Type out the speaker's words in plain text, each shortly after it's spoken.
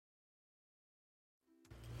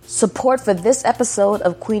Support for this episode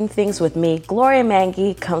of Queen Things with me, Gloria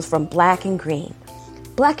Mangi, comes from Black and Green.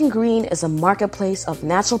 Black and Green is a marketplace of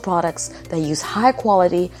natural products that use high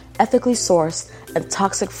quality, ethically sourced, and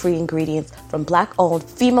toxic-free ingredients from Black-owned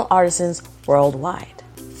female artisans worldwide.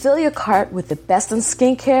 Fill your cart with the best in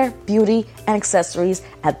skincare, beauty, and accessories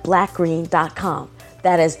at blackgreen.com.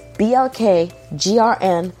 That is BLKGRN.com.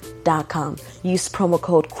 Use promo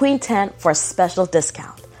code QUEEN10 for a special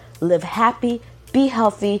discount. Live happy, be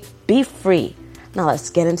healthy, be free. Now let's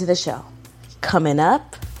get into the show. Coming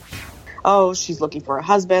up. Oh, she's looking for a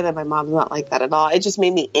husband, and my mom's not like that at all. It just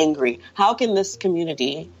made me angry. How can this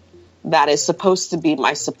community that is supposed to be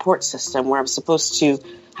my support system, where I'm supposed to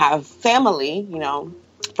have family,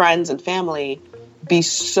 friends and family, be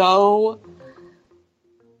so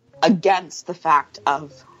against the fact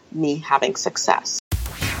of me having success?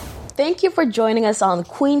 Thank you for joining us on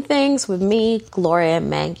Queen Things with me, Gloria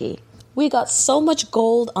Mangi. We got so much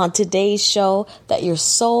gold on today's show that your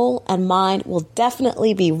soul and mind will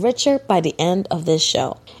definitely be richer by the end of this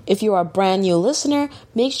show. If you are a brand new listener,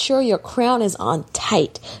 make sure your crown is on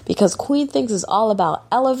tight, because Queen Things is all about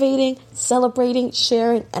elevating, celebrating,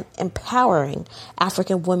 sharing, and empowering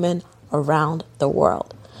African women around the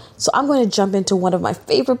world. So I'm going to jump into one of my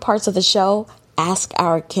favorite parts of the show, Ask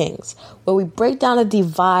Our Kings, where we break down a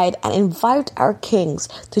divide and invite our kings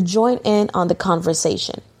to join in on the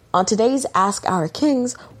conversation. On today's Ask Our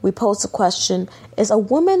Kings, we pose the question, is a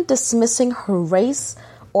woman dismissing her race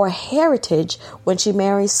or heritage when she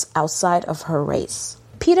marries outside of her race?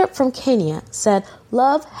 Peter from Kenya said,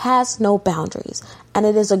 love has no boundaries, and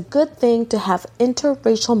it is a good thing to have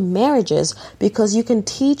interracial marriages because you can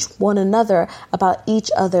teach one another about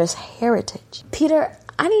each other's heritage. Peter,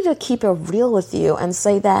 I need to keep it real with you and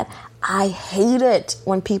say that I hate it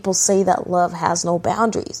when people say that love has no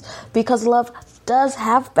boundaries, because love does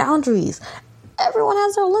have boundaries. Everyone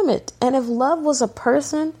has their limit. And if love was a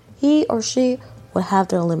person, he or she would have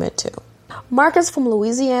their limit too. Marcus from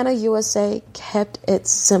Louisiana, USA kept it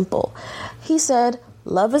simple. He said,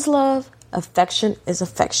 love is love, affection is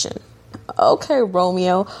affection. Okay,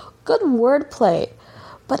 Romeo, good wordplay,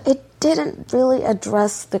 but it didn't really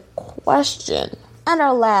address the question. And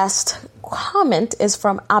our last comment is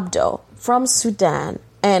from Abdo from Sudan.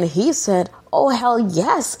 And he said, oh, hell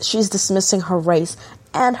yes, she's dismissing her race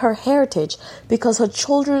and her heritage because her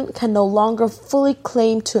children can no longer fully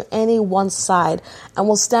claim to any one side and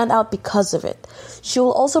will stand out because of it. She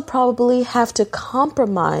will also probably have to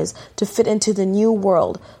compromise to fit into the new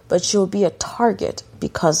world, but she will be a target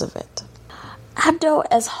because of it. Abdo,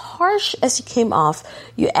 as harsh as you came off,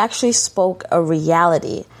 you actually spoke a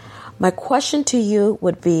reality. My question to you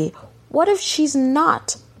would be, what if she's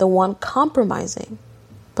not the one compromising?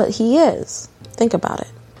 But he is. Think about it.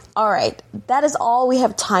 All right, that is all we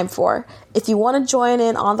have time for. If you want to join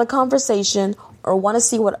in on the conversation or want to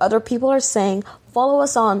see what other people are saying, follow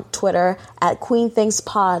us on Twitter at Queen Things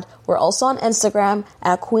Pod. We're also on Instagram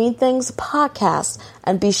at Queen Things Podcast.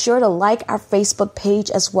 And be sure to like our Facebook page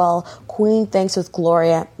as well, Queen Things with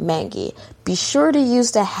Gloria Mangi. Be sure to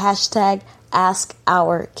use the hashtag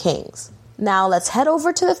 #AskOurKings. Now let's head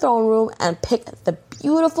over to the throne room and pick the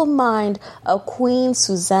beautiful mind of Queen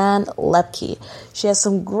Suzanne Lepke. She has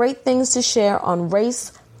some great things to share on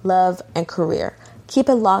race, love, and career. Keep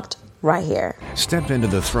it locked right here. Step into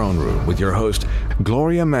the throne room with your host,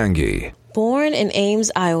 Gloria Mangi. Born in Ames,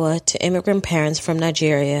 Iowa, to immigrant parents from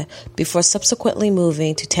Nigeria before subsequently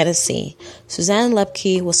moving to Tennessee, Suzanne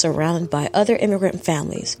Lepke was surrounded by other immigrant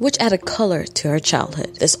families, which added color to her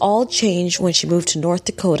childhood. This all changed when she moved to North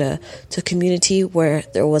Dakota, to a community where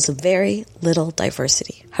there was very little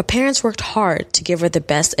diversity. Her parents worked hard to give her the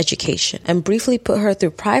best education and briefly put her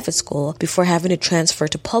through private school before having to transfer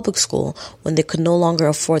to public school when they could no longer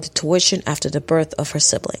afford the tuition after the birth of her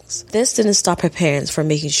siblings. This didn't stop her parents from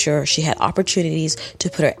making sure she had opportunities to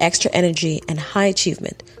put her extra energy and high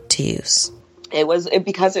achievement to use.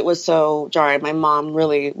 Because it was so jarring. My mom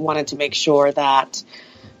really wanted to make sure that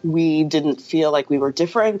we didn't feel like we were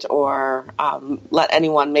different or let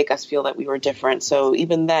anyone make us feel that we were different. So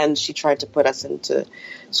even then, she tried to put us into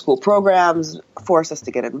school programs, force us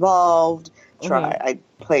to get involved. I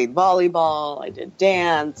played volleyball, I did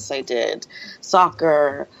dance, I did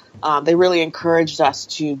soccer. They really encouraged us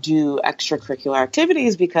to do extracurricular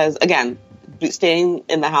activities because, again, staying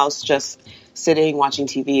in the house just sitting watching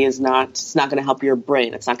TV it's not going to help your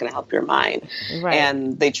brain. It's not going to help your mind. Right.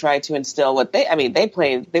 And they tried to instill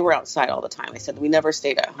they were outside all the time. They said, we never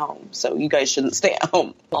stayed at home, so you guys shouldn't stay at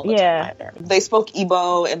home all the time either. They spoke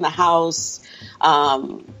Igbo in the house.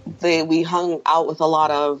 We hung out with a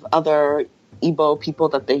lot of other Igbo people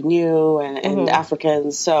that they knew and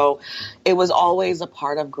Africans. So it was always a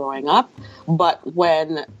part of growing up. But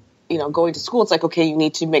when, going to school, it's like, okay, you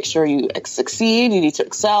need to make sure you succeed. You need to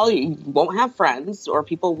excel. You won't have friends or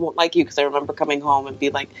people won't like you. Because I remember coming home and be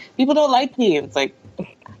like, people don't like me. And it's like,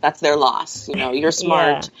 that's their loss. You're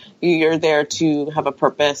smart. Yeah. You're there to have a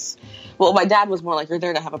purpose. Well, my dad was more like, you're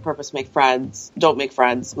there to have a purpose, make friends, don't make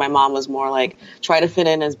friends. My mom was more like, try to fit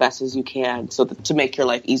in as best as you can to make your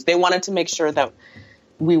life easy. They wanted to make sure that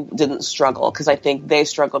we didn't struggle, because I think they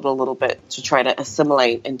struggled a little bit to try to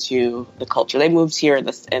assimilate into the culture. They moved here in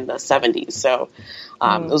the 70s, so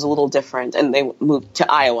it was a little different, and they moved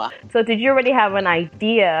to Iowa. So did you already have an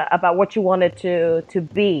idea about what you wanted to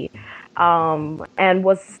be? And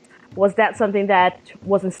was that something that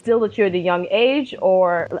was instilled at you at a young age,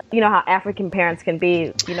 or how African parents can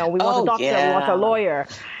be? We want a doctor, we want a lawyer,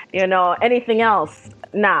 anything else?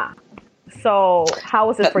 Nah. So how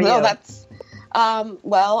was it for you? That's.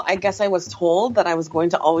 Well, I guess I was told that I was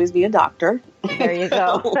going to always be a doctor. There you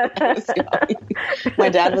go. My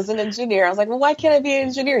dad was an engineer. I was like, well, why can't I be an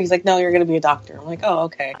engineer? He's like, no, you're going to be a doctor. I'm like, oh,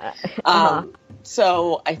 okay.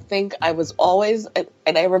 So I think I was always,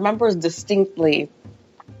 and I remember distinctly,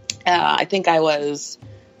 I think I was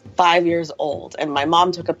 5 years old, and my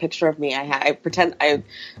mom took a picture of me.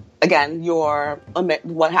 Again,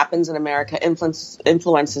 what happens in America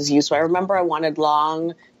influences you. So I remember I wanted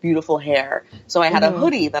long, beautiful hair. So I had a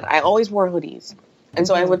hoodie that I always wore hoodies. And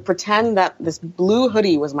so I would pretend that this blue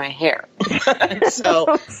hoodie was my hair.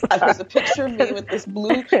 So there's a picture of me with this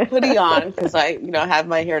blue hoodie on, because I, had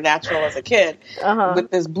my hair natural as a kid,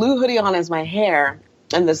 with this blue hoodie on as my hair,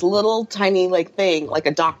 and this little tiny thing, like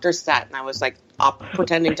a doctor's set. And I was like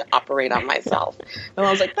pretending to operate on myself. And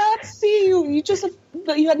I was like,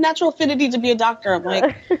 you had natural affinity to be a doctor. I'm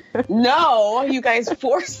like, no, you guys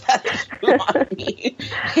forced that on me.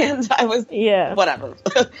 And I was, whatever.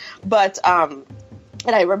 But,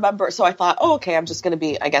 and I remember, so I thought, oh, okay, I'm going to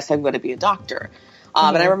be a doctor.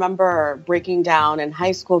 And I remember breaking down in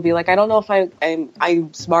high school, be like, I don't know if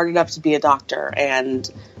I'm smart enough to be a doctor. And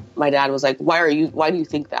my dad was like, why do you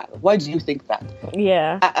think that? Why do you think that?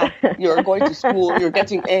 Yeah. You're going to school, you're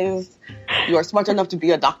getting A's, you are smart enough to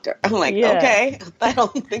be a doctor. I'm like, okay, I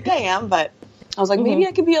don't think I am, but I was like, maybe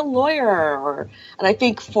I could be a lawyer. And I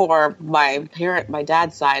think for my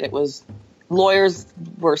dad's side, it was lawyers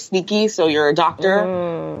were sneaky, so you're a doctor,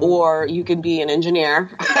 or you can be an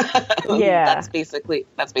engineer. That's basically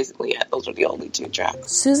it. Those are the only two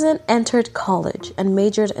tracks. Susan entered college and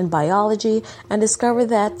majored in biology and discovered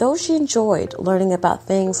that though she enjoyed learning about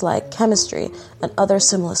things like chemistry and other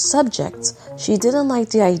similar subjects, she didn't like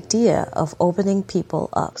the idea of opening people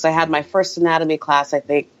up. Because I had my first anatomy class, I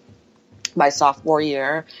think, my sophomore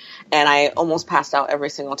year, and I almost passed out every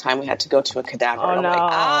single time we had to go to a cadaver. Oh, I'm no. like,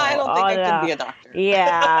 I don't think I can be a doctor.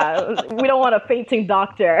 Yeah, we don't want a fainting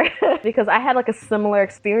doctor. Because I had a similar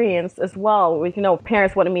experience as well with,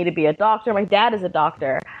 parents wanted me to be a doctor. My dad is a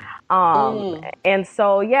doctor. And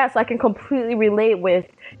so, yes, I can completely relate with,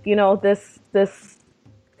 this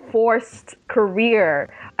forced career.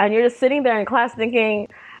 And you're just sitting there in class thinking,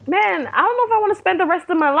 man, I don't know if I want to spend the rest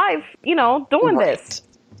of my life, doing this.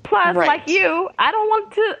 Plus, like you, I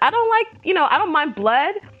don't mind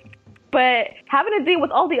blood, but having to deal with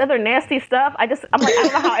all the other nasty stuff, I don't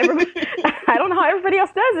know how everybody else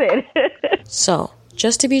does it. So,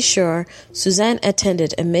 just to be sure, Suzanne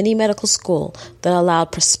attended a mini medical school that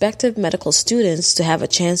allowed prospective medical students to have a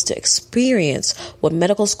chance to experience what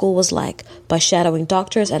medical school was like by shadowing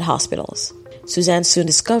doctors at hospitals. Suzanne soon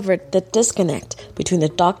discovered the disconnect between the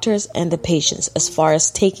doctors and the patients as far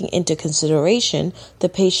as taking into consideration the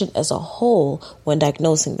patient as a whole when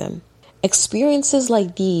diagnosing them. Experiences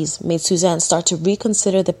like these made Suzanne start to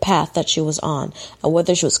reconsider the path that she was on and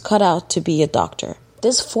whether she was cut out to be a doctor.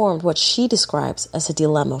 This formed what she describes as a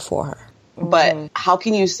dilemma for her. But how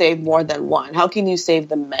can you save more than one? How can you save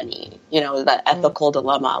the many? That ethical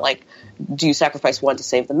dilemma. Like, do you sacrifice one to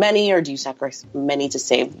save the many, or do you sacrifice many to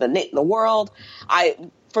save the world?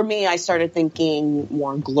 For me, I started thinking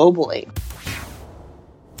more globally.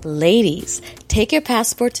 Ladies, take your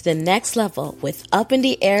passport to the next level with Up in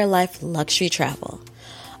the Air Life Luxury Travel.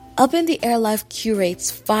 Up in the Air Life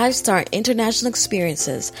curates 5-star international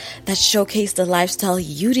experiences that showcase the lifestyle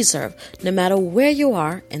you deserve no matter where you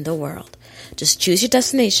are in the world. Just choose your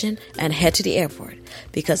destination and head to the airport,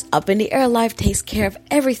 because Up in the Air Life takes care of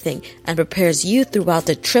everything and prepares you throughout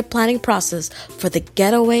the trip planning process for the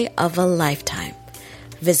getaway of a lifetime.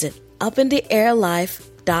 Visit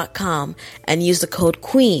upintheairlife.com and use the code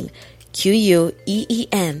QUEEN,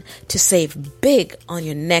 QUEEN, to save big on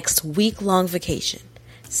your next week-long vacation.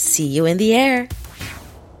 See you in the air.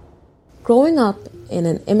 Growing up in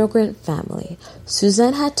an immigrant family,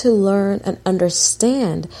 Suzanne had to learn and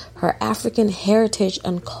understand her African heritage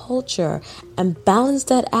and culture and balance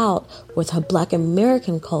that out with her Black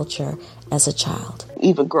American culture as a child.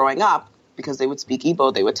 Even growing up, because they would speak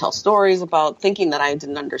Igbo, they would tell stories about thinking that I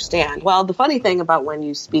didn't understand. Well, the funny thing about when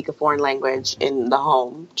you speak a foreign language in the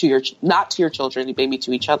home, not to your children, maybe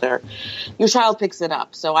to each other, your child picks it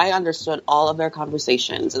up. So I understood all of their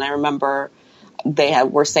conversations. And I remember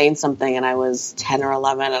were saying something and I was 10 or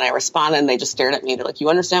 11 and I responded and they just stared at me. They're like, "You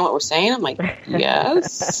understand what we're saying?" I'm like,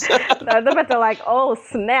 "Yes." They're like, "Oh,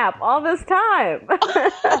 snap, all this time."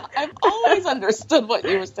 I've always understood what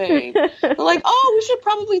you were saying. They're like, "Oh, we should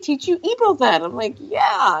probably teach you Igbo then." I'm like,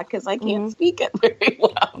 "Yeah, because I can't speak it very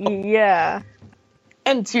well." Yeah.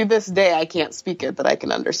 And to this day, I can't speak it, but I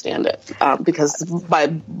can understand it because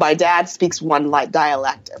my dad speaks one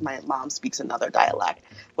dialect and my mom speaks another dialect.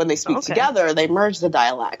 When they speak together, they merge the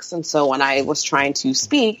dialects. And so when I was trying to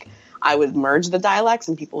speak, I would merge the dialects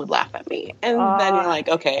and people would laugh at me. And then you're like,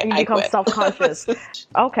 okay, you I become quit. Self-conscious.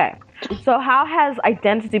 Okay. So how has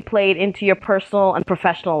identity played into your personal and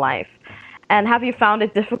professional life? And have you found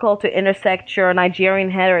it difficult to intersect your Nigerian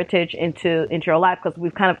heritage into your life? Because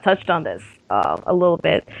we've kind of touched on this a little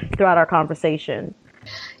bit throughout our conversation.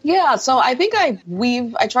 Yeah, so I think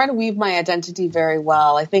I try to weave my identity very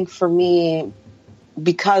well. I think for me,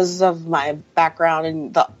 because of my background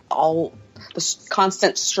and the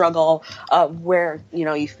constant struggle of where,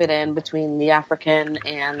 you fit in between the African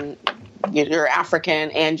and you're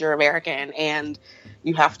African and you're American, and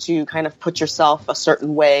you have to kind of put yourself a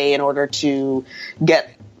certain way in order to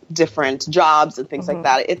get different jobs and things like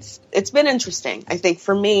that. It's been interesting. I think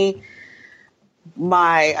for me,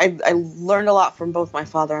 I learned a lot from both my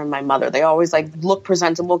father and my mother. They always look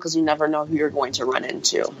presentable because you never know who you're going to run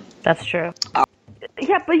into. That's true.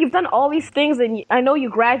 Yeah, but you've done all these things, and I know you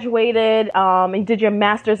graduated and did your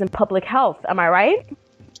master's in public health. Am I right?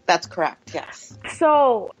 That's correct, yes.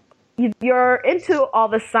 So you're into all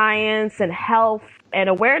the science and health and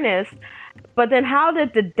awareness, but then how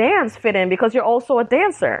did the dance fit in? Because you're also a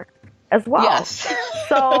dancer as well. Yes.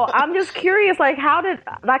 So I'm just curious, how did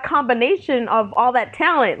that combination of all that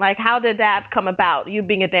talent, how did that come about, you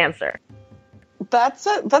being a dancer? That's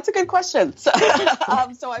a good question. So,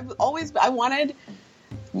 I wanted,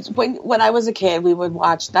 when I was a kid, we would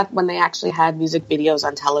watch that when they actually had music videos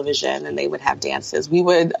on television and they would have dances.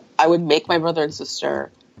 I would make my brother and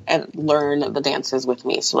sister and learn the dances with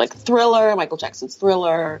me. So Thriller, Michael Jackson's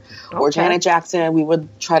Thriller, or Janet Jackson, we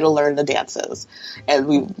would try to learn the dances. And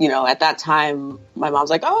we, at that time, my mom's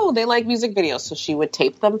like, "Oh, they like music videos." So she would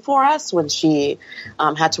tape them for us when she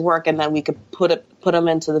had to work, and then we could put them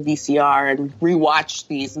into the VCR and rewatch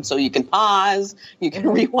these. And so you can pause, you can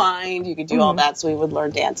rewind, you can do all that. So we would learn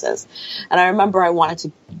dances. And I remember I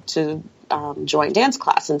wanted to join dance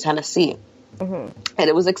class in Tennessee. And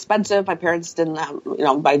it was expensive. My parents didn't have,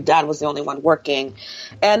 my dad was the only one working.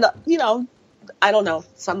 And, I don't know,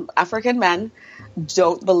 some African men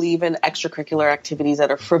don't believe in extracurricular activities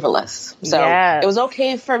that are frivolous. So It was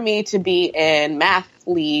okay for me to be in math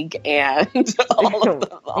league and all of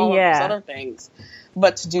those other things.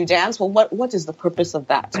 But to do dance, well, what is the purpose of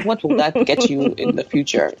that? What will that get you in the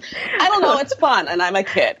future? I don't know. It's fun, and I'm a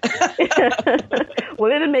kid.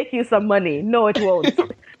 Will it make you some money? No, it won't.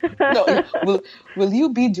 No, will you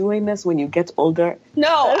be doing this when you get older?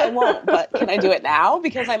 No, I won't. But can I do it now?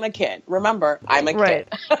 Because I'm a kid. Remember, I'm a kid.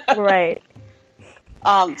 Right.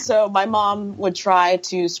 So my mom would try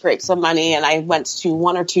to scrape some money, and I went to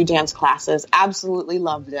 1 or 2 dance classes. Absolutely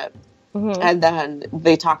loved it. And then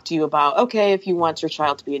they talk to you about, okay, if you want your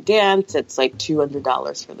child to be in dance, it's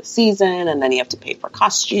 $200 for the season, and then you have to pay for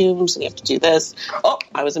costumes, and you have to do this. Oh,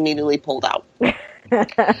 I was immediately pulled out.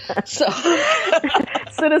 So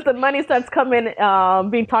as soon as the money starts coming,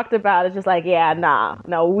 being talked about, it's just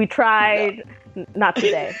no, we tried, not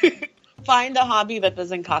today. Find a hobby that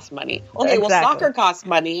doesn't cost money. Okay, well, soccer costs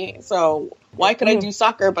money, so why could I do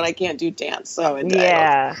soccer but I can't do dance? So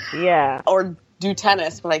or do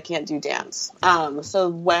tennis but I can't do dance. So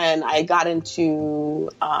when I got into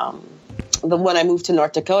when I moved to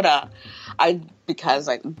North Dakota, because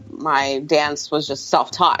my dance was just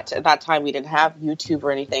self-taught. At that time, we didn't have YouTube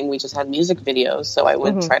or anything. We just had music videos. So I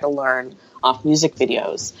would try to learn off music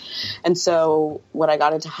videos. And so when I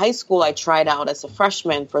got into high school, I tried out as a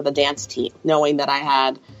freshman for the dance team, knowing that I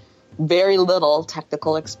had very little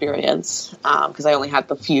technical experience because I only had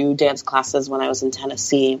the few dance classes when I was in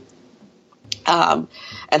Tennessee. And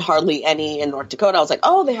hardly any in North Dakota. I was like,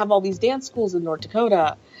 oh, they have all these dance schools in North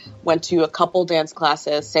Dakota. Went to a couple dance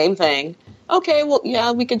classes, same thing. okay, well,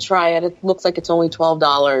 yeah, we could try it. It looks like it's only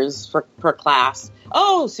 $12 per class.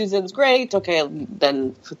 Oh, Susan's great. Okay,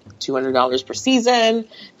 then $200 per season.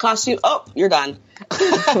 Cost you, oh, you're done.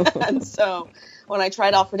 And so when I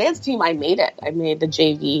tried out for dance team, I made it. I made the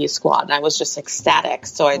JV squad, and I was just ecstatic.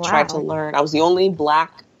 So I tried to learn. I was the only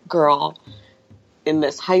black girl in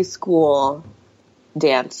this high school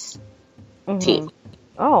dance team.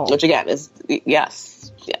 Oh. Which, again, is,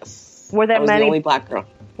 yes. Were there I was the only black girl.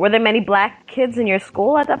 Were there many black kids in your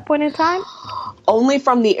school at that point in time? Only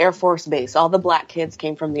from the Air Force Base. All the black kids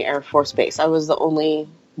came from the Air Force Base. I was the only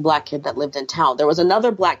black kid that lived in town. There was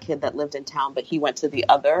another black kid that lived in town, but he went to the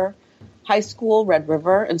other high school, Red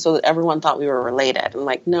River, and so everyone thought we were related. I'm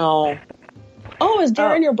like, no. Oh, is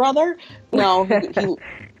Darren your brother? No.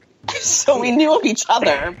 So we knew of each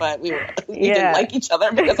other, but we didn't like each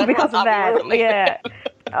other because everyone thought we were related. Yeah.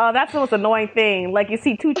 Oh, that's the most annoying thing. Like, you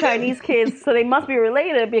see two Chinese kids, so they must be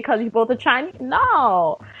related because you both are Chinese.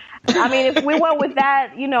 No. I mean, if we went with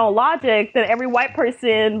that, logic, then every white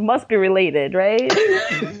person must be related, right?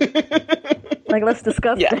 Like, let's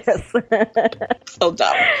discuss this. So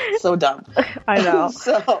dumb. I know.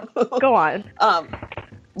 So go on.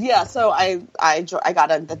 Yeah, so I got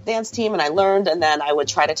on the dance team and I learned, and then I would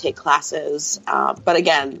try to take classes. But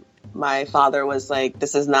again, my father was like,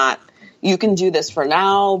 this is not, you can do this for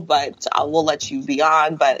now, but we'll let you be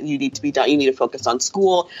on, but you need to be done. You need to focus on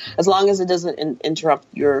school. As long as it doesn't interrupt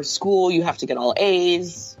your school, you have to get all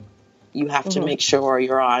A's. You have to make sure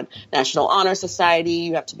you're on National Honor Society.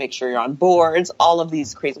 You have to make sure you're on boards, all of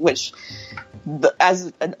these crazy, which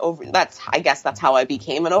I guess that's how I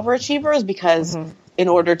became an overachiever, is because in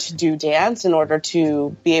order to do dance, in order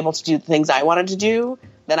to be able to do the things I wanted to do,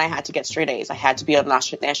 then I had to get straight A's. I had to be on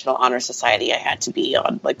National Honor Society. I had to be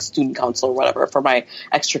on like student council or whatever for my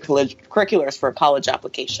extracurriculars for college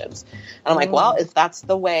applications. And I'm like, well, if that's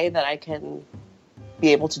the way that I can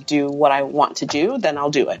be able to do what I want to do, then I'll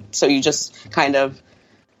do it. So you just kind of,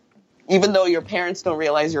 even though your parents don't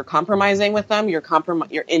realize you're compromising with them, you're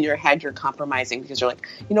in your head, you're compromising because you're like,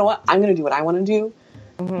 you know what, I'm going to do what I want to do.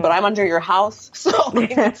 But I'm under your house, so I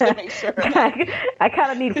need to make sure. I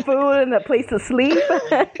kind of need food and a place to sleep.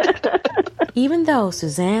 Even though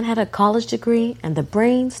Suzanne had a college degree and the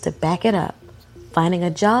brains to back it up, finding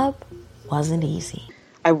a job wasn't easy.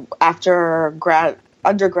 After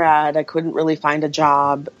undergrad, I couldn't really find a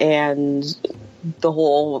job, and the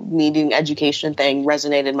whole needing education thing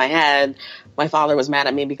resonated in my head. My father was mad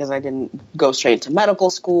at me because I didn't go straight to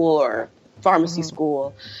medical school or pharmacy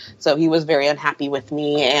school. So he was very unhappy with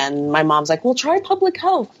me. And my mom's like, well, try public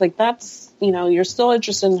health. Like, that's, you're still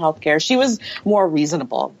interested in healthcare. She was more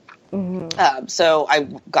reasonable. So I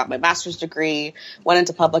got my master's degree, went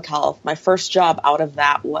into public health. My first job out of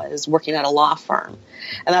that was working at a law firm.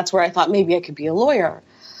 And that's where I thought maybe I could be a lawyer.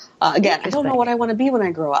 Again, I don't know what I want to be when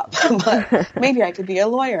I grow up, but maybe I could be a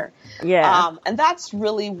lawyer. Yeah. And that's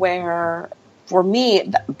really where, for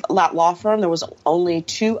me, that law firm, there was only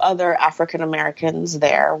two other African Americans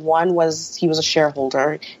there. One was, he was a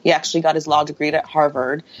shareholder. He actually got his law degree at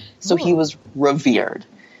Harvard. So he was revered,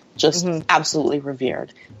 just absolutely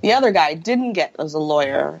revered. The other guy didn't get, as a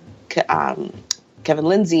lawyer, Kevin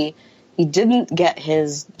Lindsay, he didn't get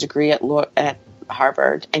his degree at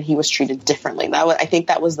Harvard, and he was treated differently. I think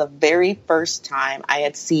that was the very first time I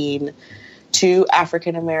had seen two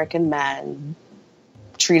African American men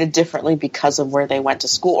treated differently because of where they went to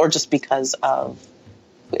school, or just because of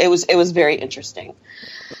it was very interesting.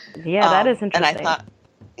 Yeah, that is interesting. And I thought,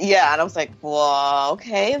 and I was like, well,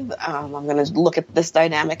 okay, I'm going to look at this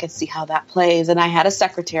dynamic and see how that plays. And I had a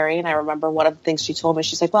secretary, and I remember one of the things she told me,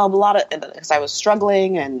 she's like, well, because I was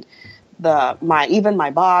struggling, and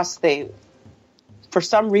my boss, for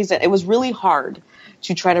some reason, it was really hard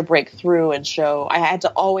to try to break through and show. I had to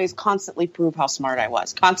always constantly prove how smart I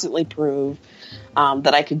was, constantly prove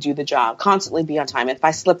that I could do the job, constantly be on time. And if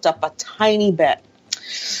I slipped up a tiny bit,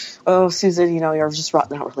 oh, Susan, you're just not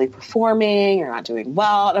really performing, you're not doing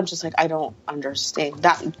well. And I'm just like, I don't understand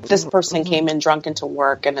that. This person came in drunk into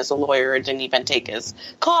work and as a lawyer didn't even take his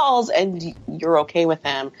calls, and you're okay with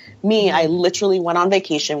him. Me, I literally went on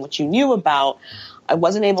vacation, which you knew about. I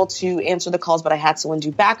wasn't able to answer the calls, but I had someone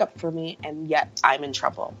do backup for me, and yet I'm in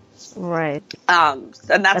trouble. Right. And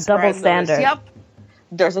that's a double standard. Yep.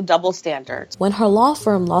 There's a double standard. When her law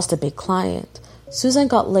firm lost a big client, Susan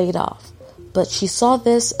got laid off, but she saw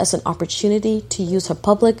this as an opportunity to use her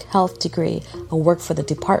public health degree and work for the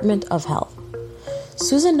Department of Health.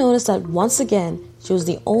 Susan noticed that once again, she was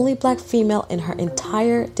the only black female in her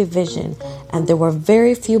entire division, and there were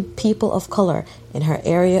very few people of color in her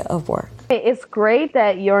area of work. It's great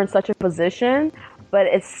that you're in such a position, but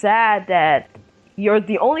it's sad that you're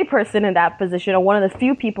the only person in that position, or one of the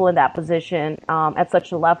few people in that position at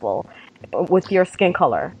such a level with your skin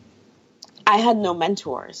color. I had no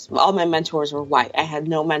mentors. All my mentors were white. I had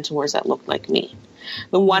no mentors that looked like me.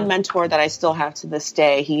 The one mentor that I still have to this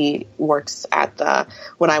day, he works at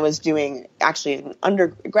when I was doing, actually in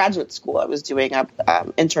undergraduate school, I was doing a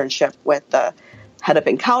internship with the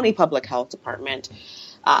Hennepin County Public Health Department.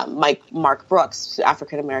 Mark Brooks,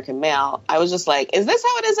 African-American male. I was just like, is this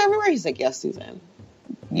how it is everywhere? He's like, yes, Susan,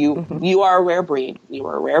 you are a rare breed. You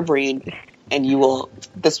are a rare breed, and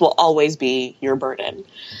this will always be your burden.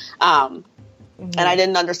 And I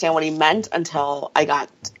didn't understand what he meant until I got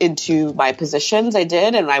into my positions. I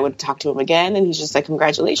did, and I would talk to him again, and he's just like,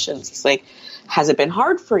 congratulations. He's like, has it been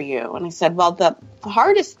hard for you? And I said, well, the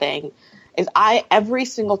hardest thing is every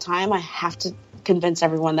single time I have to convince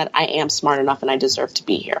everyone that I am smart enough and I deserve to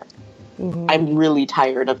be here. I'm really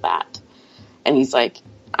tired of that. And he's like,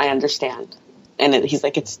 I understand. And he's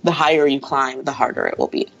like, it's the higher you climb, the harder it will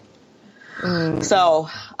be. So,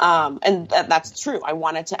 and that's true. I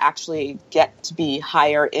wanted to actually get to be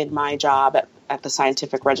higher in my job at the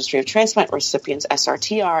Scientific Registry of Transplant Recipients,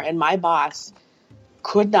 SRTR, and my boss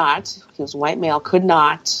could not, he was a white male, could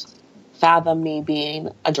not fathom me being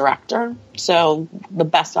a director. So the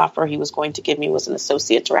best offer he was going to give me was an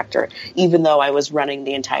associate director, even though I was running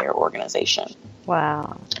the entire organization.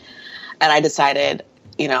 Wow. And I decided,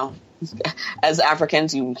 as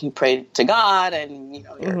Africans, you pray to God, and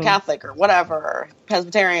you're Catholic or whatever, or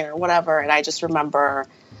Presbyterian or whatever. And I just remember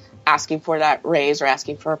asking for that raise or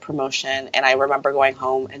asking for a promotion. And I remember going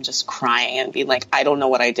home and just crying and being like, I don't know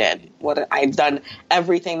what I did. I've done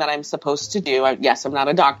everything that I'm supposed to do. Yes, I'm not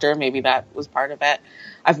a doctor. Maybe that was part of it.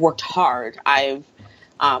 I've worked hard. I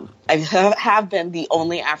have been the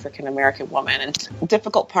only African-American woman. And the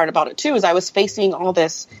difficult part about it, too, is I was facing all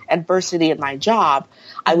this adversity in my job.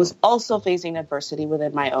 I was also facing adversity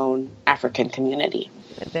within my own African community.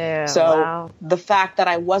 So the fact that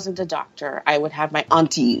I wasn't a doctor, I would have my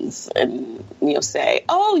aunties and, say,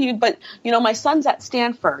 but my son's at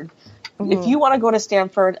Stanford. If you want to go to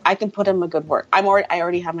Stanford, I can put him a good work. I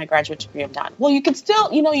already have my graduate degree. I'm done. Well, you could still,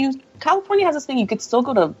 California has this thing. You could still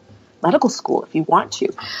go to medical school if you want to.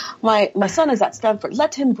 My son is at Stanford.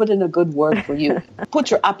 Let him put in a good word for you.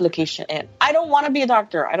 Put your application in. I don't want to be a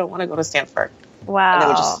doctor. I don't want to go to Stanford. Wow. And they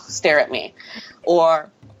would just stare at me.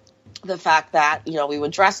 Or the fact that, we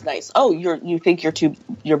would dress nice. Oh, you think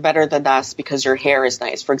you're better than us because your hair is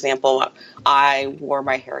nice. For example, I wore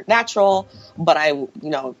my hair natural, but I,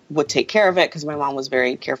 would take care of it because my mom was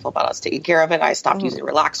very careful about us taking care of it. I stopped using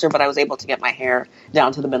relaxer, but I was able to get my hair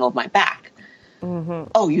down to the middle of my back.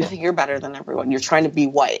 Oh, you think you're better than everyone. You're trying to be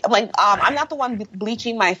white. I'm like, I'm not the one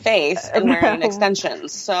bleaching my face and wearing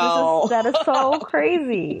extensions. So that is so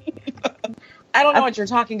crazy. I don't know what you're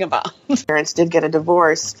talking about. Parents did get a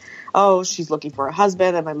divorce. Oh, she's looking for a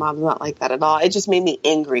husband, and my mom's not like that at all. It just made me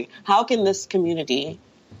angry. How can this community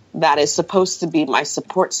that is supposed to be my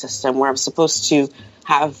support system, where I'm supposed to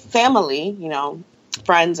have family,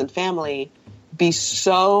 friends and family, be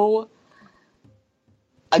so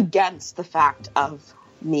against the fact of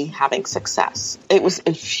me having success? It was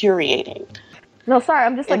infuriating. No, sorry.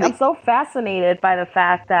 I'm just I'm so fascinated by the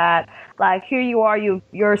fact that, here you are,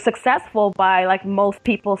 you're successful by, most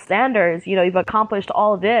people's standards. You've accomplished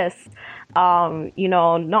all of this, not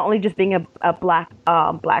only just being a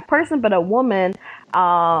black person, but a woman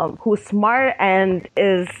who's smart and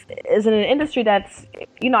is in an industry that's,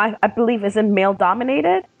 I believe isn't male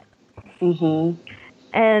dominated. Mm-hmm.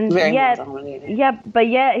 And very yet, male-dominated.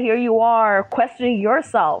 Yet here you are questioning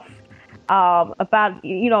yourself about,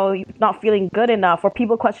 not feeling good enough, or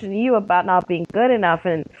people questioning you about not being good enough.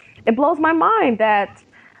 And it blows my mind that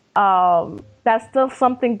that's still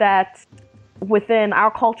something that within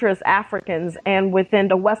our culture as Africans and within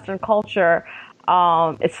the Western culture,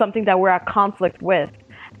 it's something that we're at conflict with.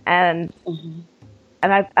 And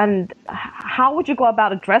and how would you go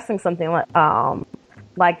about addressing something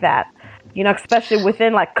like that? Especially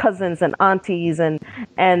within cousins and aunties and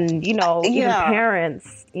even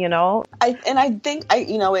parents, I think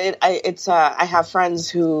I have friends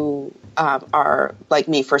who are like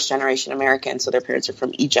me, first generation American, so their parents are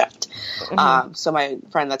from Egypt. So my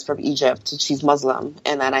friend that's from Egypt, she's Muslim,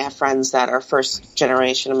 and then I have friends that are first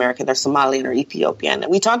generation American, they're Somalian or Ethiopian,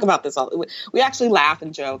 and we talk about this all. We actually laugh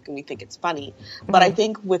and joke, and we think it's funny. But I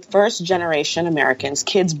think with first generation Americans,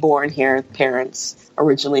 kids born here, parents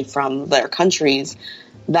originally from their countries,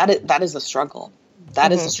 that is a struggle.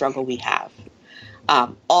 That is a struggle we have.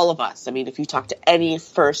 All of us. I mean, if you talk to any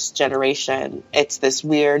first generation, it's this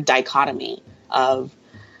weird dichotomy of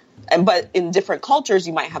but in different cultures,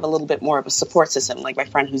 you might have a little bit more of a support system. Like my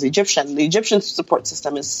friend who's Egyptian, the Egyptian support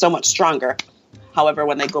system is so much stronger. However,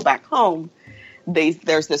 when they go back home,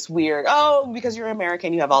 there's this weird, because you're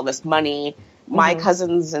American, you have all this money. My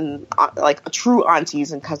cousins and like true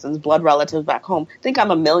aunties and cousins, blood relatives back home, think I'm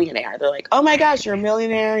a millionaire. They're like, oh my gosh, you're a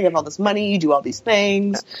millionaire. You have all this money. You do all these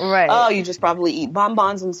things. Right. Oh, you just probably eat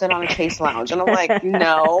bonbons and sit on a Chase lounge. And I'm like,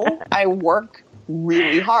 no, I work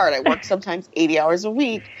really hard. I work sometimes 80 hours a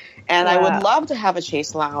week. And I would love to have a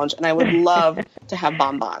Chase lounge, and I would love to have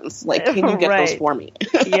bonbons. Like, can you get those for me?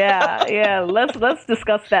 Yeah. Let's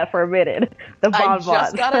discuss that for a minute. The bonbons. I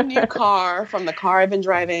just got a new car from the car I've been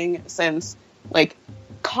driving since like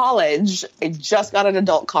college. I just got an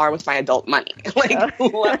adult car with my adult money. Like,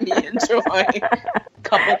 let me enjoy a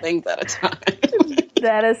couple things at a time.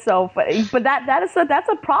 That is so funny. But that's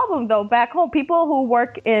a problem though. Back home, people who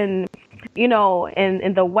work in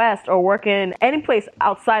the West or work in any place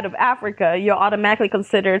outside of Africa, you're automatically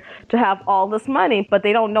considered to have all this money, but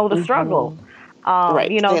they don't know the struggle. Right.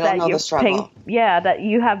 They don't that know you're the struggle. paying, that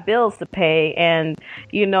you have bills to pay, and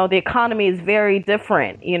the economy is very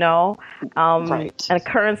different. Right. And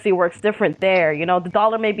currency works different there. The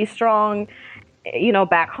dollar may be strong,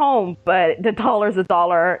 back home, but the dollar's a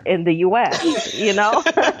dollar in the U.S.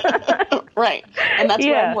 Right, and that's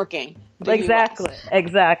where I'm working. Exactly.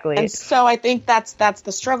 And so I think that's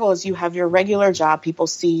the struggle is you have your regular job. People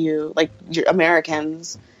see you, like your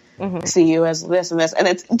Americans see you as this and this. And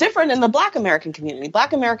it's different in the Black American community.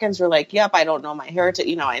 Black Americans are like, yep, I don't know my heritage.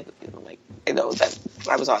 I know that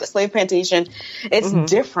I was on a slave plantation. It's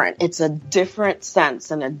different. It's a different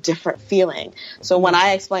sense and a different feeling. So when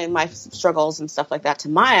I explain my struggles and stuff like that to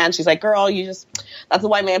Maya, she's like, girl, that's the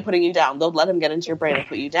white man putting you down. Don't let him get into your brain and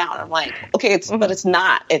put you down. I'm like, okay, but it's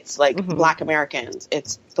not. It's like Black Americans.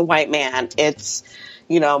 It's the white man. It's,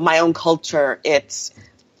 my own culture. It's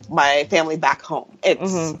my family back home.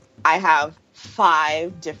 It's, I have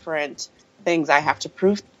 5 different things I have to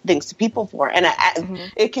prove things to people for. And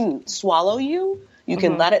it can swallow you. You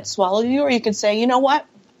can let it swallow you, or you can say, you know what?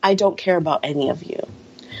 I don't care about any of you.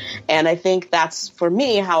 And I think that's, for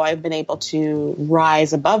me, how I've been able to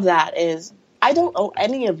rise above that is I don't owe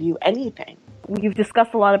any of you anything. You've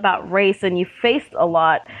discussed a lot about race, and you faced a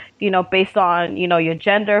lot, based on, your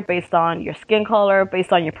gender, based on your skin color,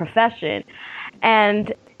 based on your profession.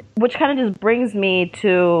 And which kind of just brings me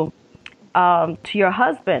to your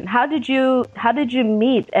husband. How did you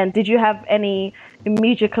meet, and did you have any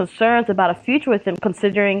immediate concerns about a future with him,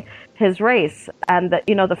 considering his race and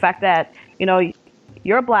the fact that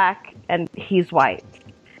you're Black and he's white?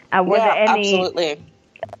 And were there any? Absolutely.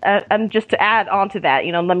 And just to add on to that,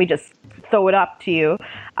 let me just throw it up to you.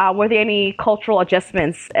 Were there any cultural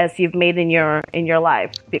adjustments as you've made in your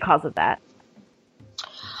life because of that?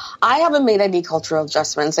 I haven't made any cultural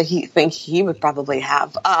adjustments. I think he would probably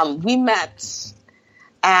have. We met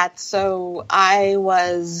so I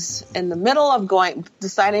was in the middle of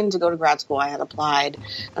deciding to go to grad school. I had applied,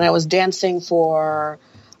 and I was dancing for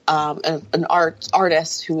an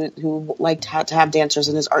artist who liked to have dancers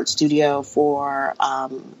in his art studio for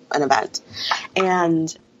an event.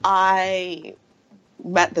 And I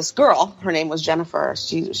met this girl. Her name was Jennifer.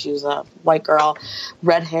 She was a white girl,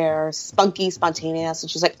 red hair, spunky, spontaneous. And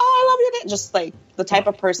she's like, oh, I love your dance. Just like the type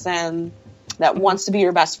of person that wants to be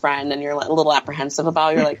your best friend, and you're like a little apprehensive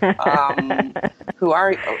about. You're like, who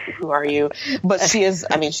are you? But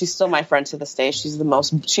she's still my friend to this day. She has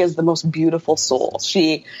the most beautiful soul.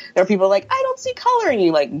 There are people like, I don't see color, and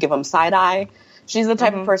you like give them side eye. She's the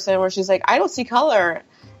type of person where she's like, I don't see color.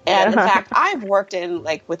 And in fact, I've worked in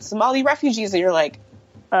with Somali refugees, and you're like,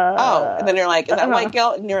 and then you're like, is that white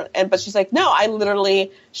girl? But she's like, no,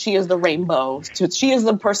 she is the rainbow. She is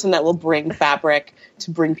the person that will bring fabric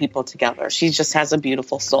to bring people together. She just has a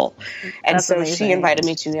beautiful soul. And That's so amazing. She invited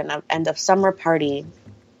me to an end of summer party,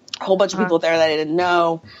 a whole bunch of people there that I didn't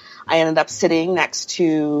know. I ended up sitting next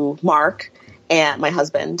to Mark and my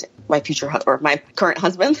husband, my current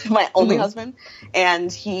husband, my only husband. And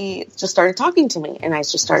he just started talking to me, and I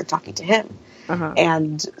just started talking to him.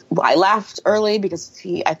 And I laughed early because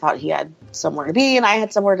I thought he had somewhere to be and I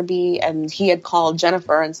had somewhere to be. And he had called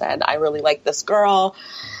Jennifer and said, I really like this girl.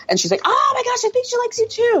 And she's like, oh my gosh, I think she likes you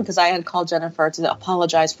too. Because I had called Jennifer to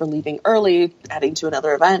apologize for leaving early, heading to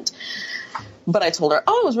another event. But I told her,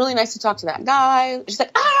 oh, it was really nice to talk to that guy. She's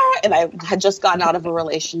like, and I had just gotten out of a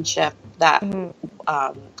relationship that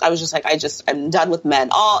I was just like, I'm done with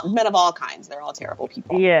men of all kinds. They're all terrible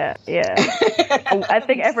people. Yeah. I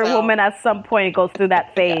think every woman at some point goes through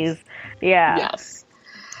that phase. Yes.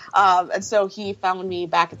 And so he found me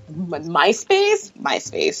back when MySpace.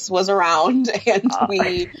 MySpace was around, and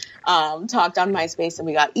we talked on MySpace, and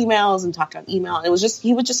we got emails and talked on email. And it was just,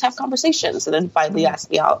 he would just have conversations, and then finally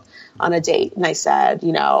asked me out on a date. And I said,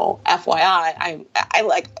 you know, FYI, I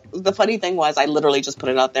like, the funny thing was I literally just put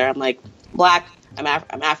it out there. I'm like, Black, I'm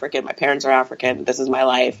African. My parents are African. This is my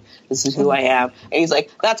life. This is who I am. And he's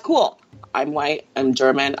like, that's cool. I'm white. I'm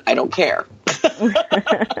German. I don't care.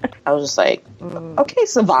 I was just like, okay,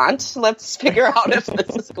 savant, let's figure out if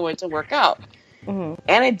this is going to work out. And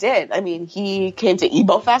it did. I mean, he came to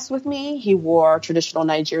Igbo Fest with me. He wore traditional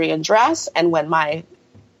Nigerian dress. And when my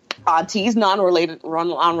aunties, non-related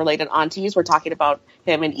aunties were talking about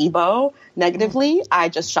him in Igbo negatively, I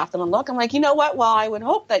just shot them a look. I'm like, you know what? Well, I would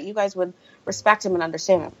hope that you guys would respect him and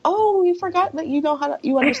understand him. Oh, you forgot that you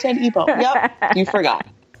understand Igbo. Yep, you forgot.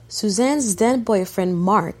 Suzanne's then boyfriend,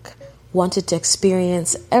 Mark, wanted to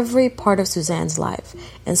experience every part of Suzanne's life,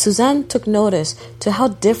 and Suzanne took notice to how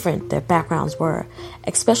different their backgrounds were,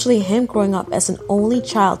 especially him growing up as an only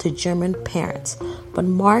child to German parents. But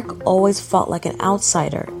Mark always felt like an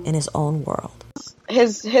outsider in his own world.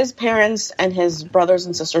 His parents and his brothers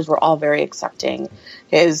and sisters were all very accepting.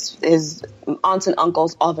 His aunts and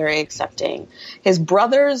uncles, all very accepting. His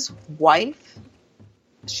brother's wife,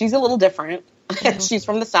 she's a little different. She's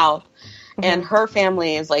from the South. And her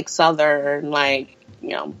family is like Southern, like,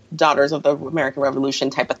 you know, daughters of the American Revolution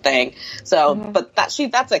type of thing. So, but that's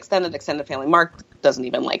extended family. Mark doesn't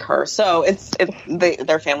even like her. So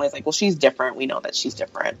their family is like, well, she's different. We know that she's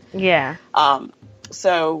different. Yeah.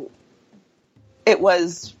 So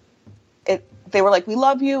they were like, we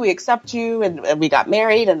love you, we accept you, and we got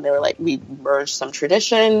married, and they were like, we merged some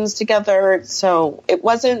traditions together. So it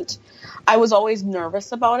wasn't, I was always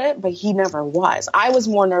nervous about it, but he never was. I was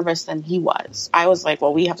more nervous than he was. I was like,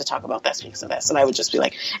 well, we have to talk about this because of this. And I would just be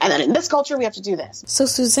like, and then in this culture, we have to do this. So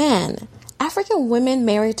Suzanne, African women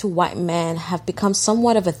married to white men have become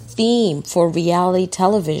somewhat of a theme for reality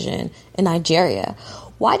television in Nigeria.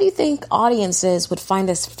 Why do you think audiences would find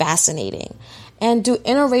this fascinating? And do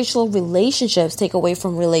interracial relationships take away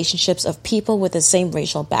from relationships of people with the same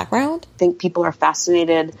racial background? I think people are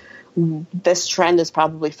fascinated. This trend is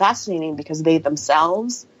probably fascinating because they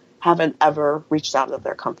themselves haven't ever reached out of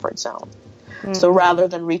their comfort zone. So rather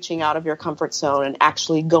than reaching out of your comfort zone and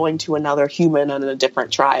actually going to another human in a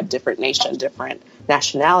different tribe, different nation, different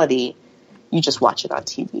nationality, you just watch it on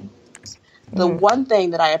TV. The one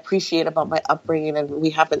thing that I appreciate about my upbringing, and we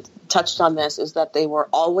haven't touched on this, is that they were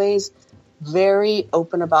always very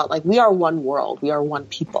open about, like, we are one world, we are one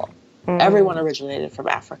people. Everyone originated from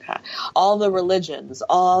Africa. All the religions,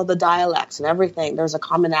 all the dialects and everything, there's a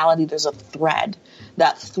commonality, there's a thread.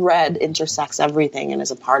 That thread intersects everything and is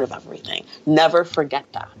a part of everything. Never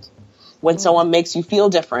forget that. When someone makes you feel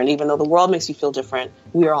different, even though the world makes you feel different,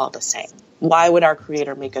 we are all the same. Why would our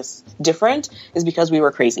creator make us different? Is because we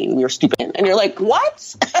were crazy and we were stupid. And you're like,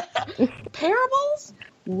 what? Parables?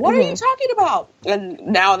 What are you talking about? And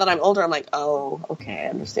now that I'm older, I'm like, oh, okay, I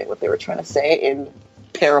understand what they were trying to say in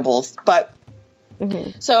parables. But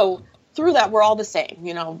so through that, we're all the same,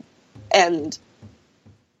 you know. And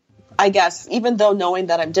I guess even though knowing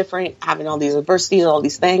that I'm different, having all these adversities, all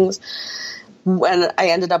these things, when I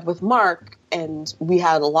ended up with Mark, and we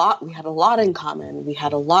had a lot in common. We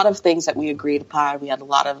had a lot of things that we agreed upon. We had a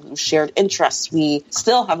lot of shared interests. We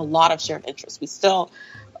still have a lot of shared interests.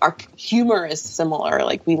 Our humor is similar.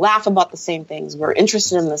 Like, we laugh about the same things. We're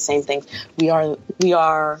interested in the same things. We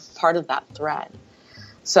are part of that thread.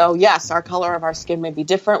 So yes, our color of our skin may be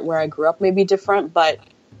different. Where I grew up may be different, but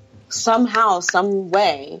somehow, some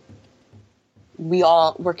way,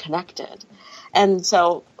 we're connected. And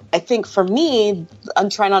so I think for me, I'm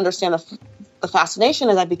trying to understand the fascination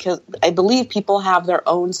is that because I believe people have their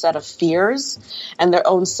own set of fears and their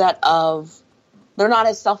own set of, they're not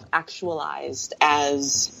as self-actualized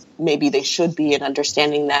as maybe they should be, in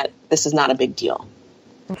understanding that this is not a big deal.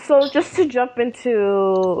 So just to jump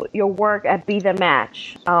into your work at Be The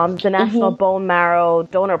Match, the National Bone Marrow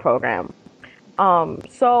Donor Program.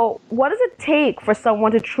 So what does it take for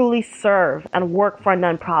someone to truly serve and work for a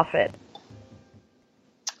nonprofit?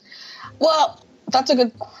 Well, that's a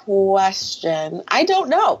good question. I don't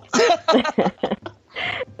know.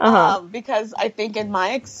 Because I think in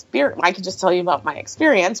my experience, I can just tell you about my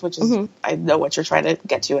experience, which is, I know what you're trying to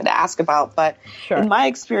get to and ask about, but in my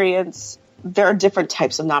experience, there are different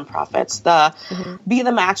types of nonprofits. The Be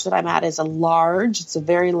The Match that I'm at is it's a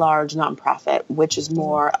very large nonprofit, which is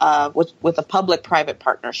more with a public-private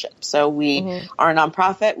partnership. So we are a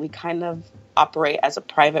nonprofit. We kind of operate as a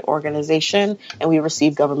private organization, and we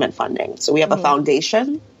receive government funding. So we have a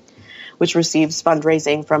foundation. which receives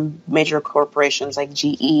fundraising from major corporations like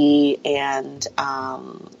GE and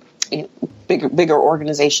bigger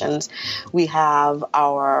organizations. We have a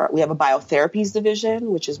biotherapies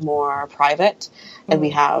division, which is more private, and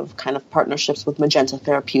we have kind of partnerships with Magenta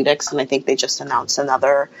Therapeutics, and I think they just announced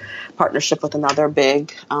another partnership with another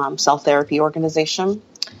big cell therapy organization.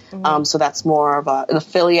 So that's more of an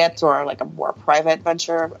affiliate or like a more private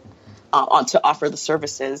venture to offer the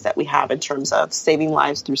services that we have in terms of saving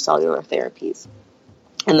lives through cellular therapies.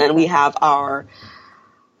 And then we have our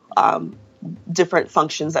different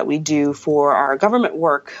functions that we do for our government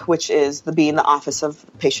work, which is being the Office of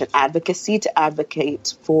Patient Advocacy, to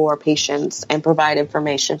advocate for patients and provide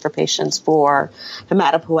information for patients for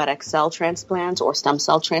hematopoietic cell transplant or stem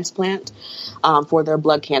cell transplant for their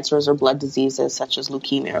blood cancers or blood diseases such as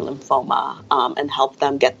leukemia or lymphoma, and help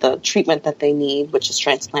them get the treatment that they need, which is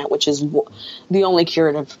transplant, which is the only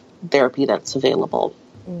curative therapy that's available.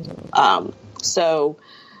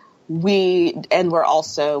 We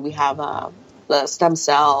have the stem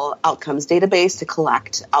cell outcomes database to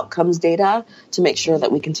collect outcomes data to make sure that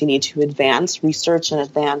we continue to advance research and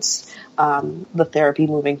advance the therapy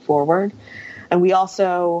moving forward. And we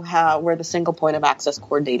also we're the single point of access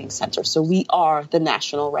coordinating center. So we are the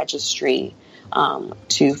national registry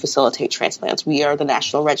to facilitate transplants. We are the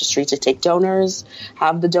national registry to take donors,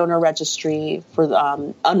 have the donor registry for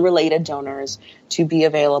unrelated donors to be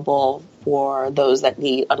available for those that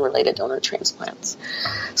need unrelated donor transplants.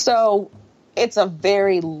 So it's a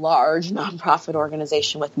very large nonprofit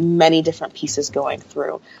organization with many different pieces going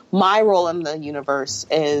through. My role in the universe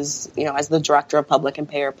is, as the director of public and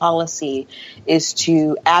payer policy, is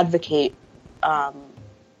to advocate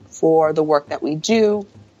for the work that we do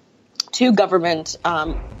to government,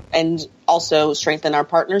 and also strengthen our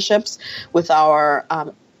partnerships with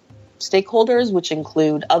our stakeholders, which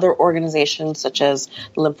include other organizations such as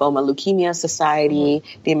the Lymphoma Leukemia Society,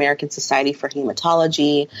 the American Society for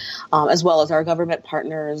Hematology, as well as our government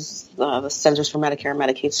partners, the Centers for Medicare and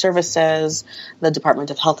Medicaid Services, the Department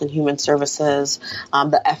of Health and Human Services,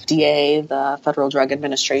 the FDA, the Federal Drug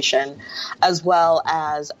Administration, as well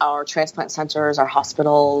as our transplant centers, our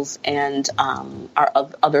hospitals, and our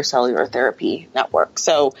other cellular therapy network.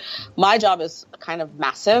 So my job is kind of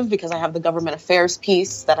massive because I have the government affairs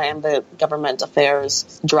piece that I am the government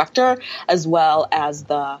affairs director, as well as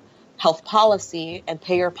the health policy and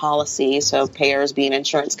payer policy. So payers being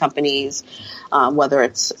insurance companies, whether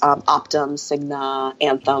it's Optum, Cigna,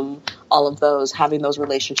 Anthem, all of those, having those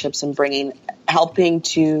relationships and helping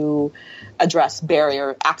to address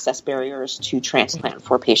access barriers to transplant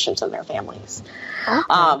for patients and their families.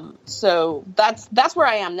 Okay. So that's where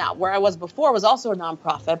I am now. Where I was before was also a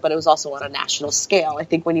nonprofit, but it was also on a national scale. I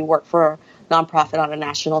think when you work for a nonprofit on a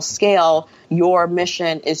national scale, your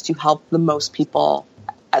mission is to help the most people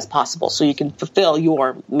as possible so you can fulfill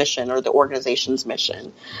your mission or the organization's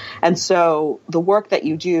mission. And so the work that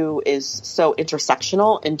you do is so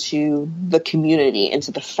intersectional into the community,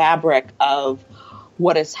 into the fabric of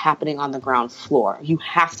what is happening on the ground floor. You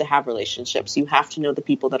have to have relationships. You have to know the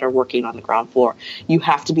people that are working on the ground floor. You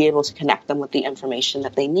have to be able to connect them with the information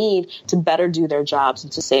that they need to better do their jobs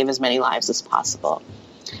and to save as many lives as possible.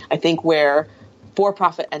 I think where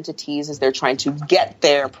for-profit entities is they're trying to get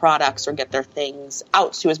their products or get their things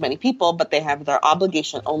out to as many people, but they have their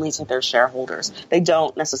obligation only to their shareholders. They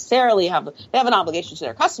don't necessarily have an obligation to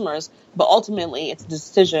their customers, but ultimately it's the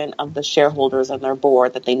decision of the shareholders and their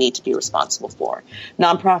board that they need to be responsible for.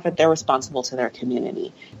 Nonprofit, they're responsible to their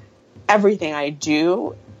community. Everything I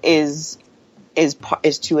do is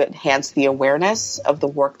to enhance the awareness of the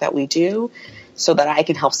work that we do so that I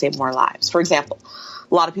can help save more lives. For example,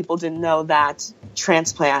 a lot of people didn't know that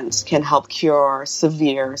transplants can help cure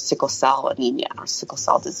severe sickle cell anemia or sickle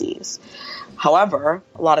cell disease. However,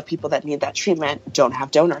 a lot of people that need that treatment don't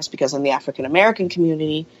have donors because in the African American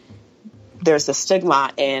community, there's a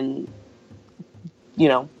stigma in,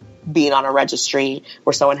 being on a registry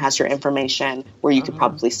where someone has your information where you could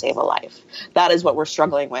probably save a life. That is what we're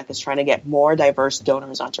struggling with, is trying to get more diverse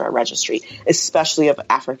donors onto our registry, especially of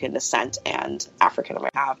African descent and African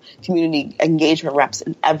American. Have community engagement reps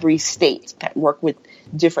in every state that work with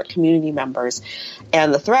different community members.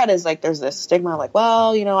 And the threat is there's this stigma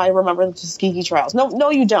I remember the Tuskegee trials.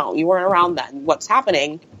 No, you don't. You weren't around then. What's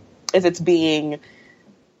happening is it's being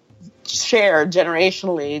shared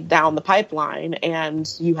generationally down the pipeline,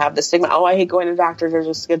 and you have the stigma, I hate going to doctors, they're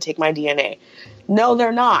just going to take my DNA. No,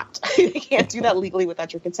 they're not. They can't do that legally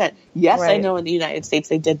without your consent. Yes, right. I know in the United States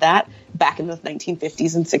they did that back in the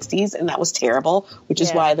 1950s and 60s, and that was terrible, which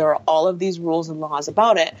is why there are all of these rules and laws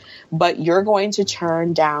about it. But you're going to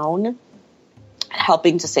turn down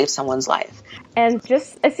helping to save someone's life. And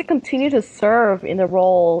just as you continue to serve in the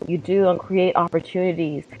role you do and create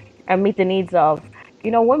opportunities and meet the needs of,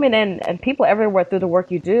 women and people everywhere through the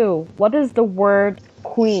work you do, what does the word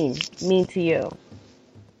queen mean to you?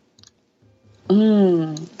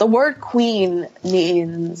 The word queen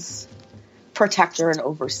means protector and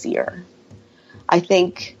overseer. I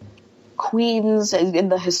think queens, in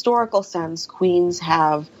the historical sense, queens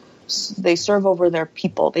they serve over their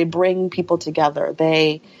people. They bring people together.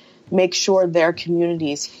 They make sure their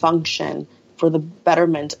communities function for the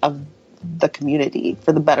betterment of the community,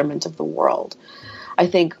 for the betterment of the world. I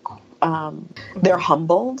think they're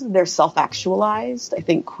humbled. They're self-actualized. I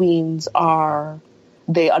think queens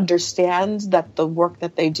they understand that the work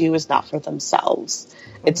that they do is not for themselves.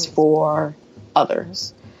 It's for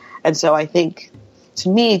others. And so I think, to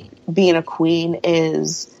me, being a queen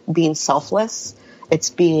is being selfless. It's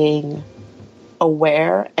being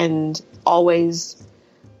aware and always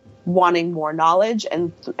wanting more knowledge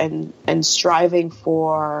and striving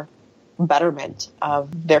for betterment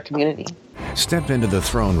of their community. Step into the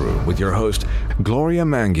throne room with your host, Gloria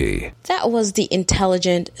Mangi. That was the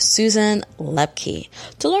intelligent Susan Lepke.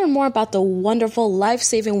 To learn more about the wonderful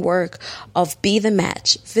life-saving work of Be The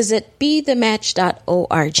Match, visit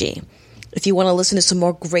bethematch.org. If you want to listen to some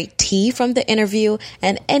more great tea from the interview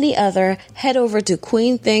and any other, head over to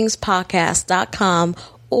queenthingspodcast.com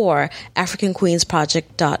or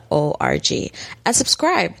africanqueensproject.org and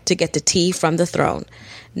subscribe to get the tea from the throne.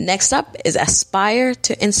 Next up is Aspire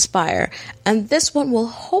to Inspire, and this one will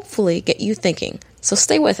hopefully get you thinking. So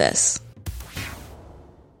stay with us.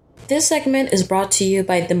 This segment is brought to you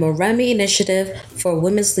by the Moremi Initiative for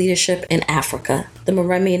Women's Leadership in Africa. The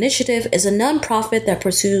Moremi Initiative is a nonprofit that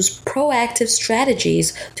pursues proactive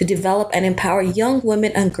strategies to develop and empower young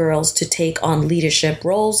women and girls to take on leadership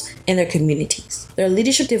roles in their communities. Their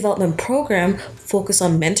leadership development program, focused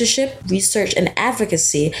on mentorship, research, and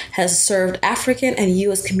advocacy, has served African and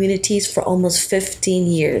U.S. communities for almost 15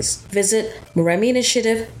 years. Visit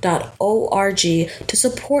moremiinitiative.org to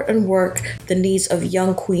support and work the needs of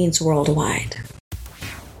young queens worldwide.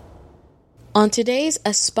 On today's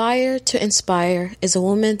Aspire to Inspire is a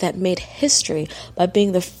woman that made history by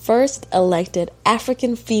being the first elected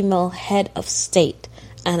African female head of state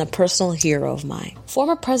and a personal hero of mine.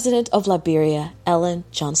 Former President of Liberia, Ellen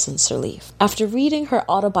Johnson Sirleaf. After reading her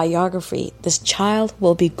autobiography, This Child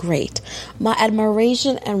Will Be Great, my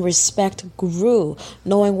admiration and respect grew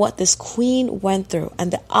knowing what this queen went through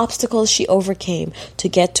and the obstacles she overcame to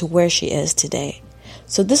get to where she is today.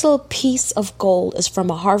 So this little piece of gold is from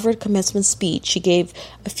a Harvard commencement speech she gave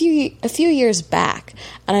a few years back,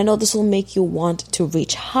 and I know this will make you want to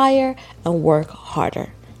reach higher and work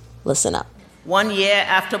harder. Listen up. 1 year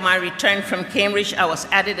after my return from Cambridge, I was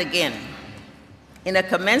at it again. In a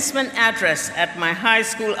commencement address at my high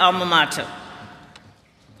school alma mater,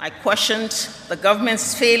 I questioned the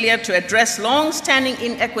government's failure to address long-standing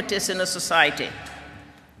inequities in the society.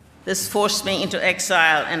 This forced me into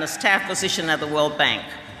exile and a staff position at the World Bank.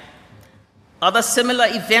 Other similar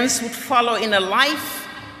events would follow in a life,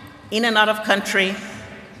 in and out of country,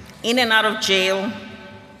 in and out of jail,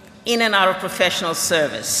 in and out of professional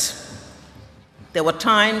service. There were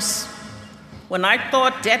times when I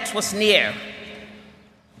thought death was near,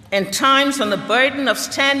 and times when the burden of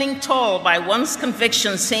standing tall by one's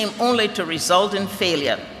convictions seemed only to result in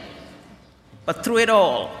failure. But through it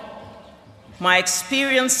all, my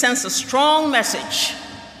experience sends a strong message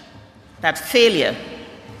that failure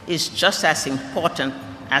is just as important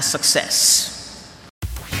as success.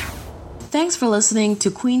 Thanks for listening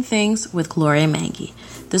to Queen Things with Gloria Mangi.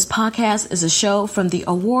 This podcast is a show from the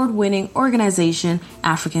award-winning organization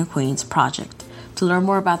African Queens Project. To learn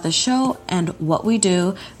more about the show and what we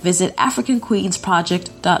do, visit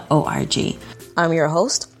africanqueensproject.org. I'm your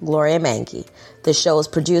host, Gloria Mangi. The show is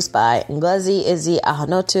produced by Ngozi Izzy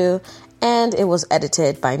Ahanotu, and it was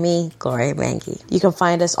edited by me, Gloria Mangi. You can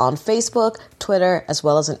find us on Facebook, Twitter, as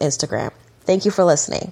well as on Instagram. Thank you for listening.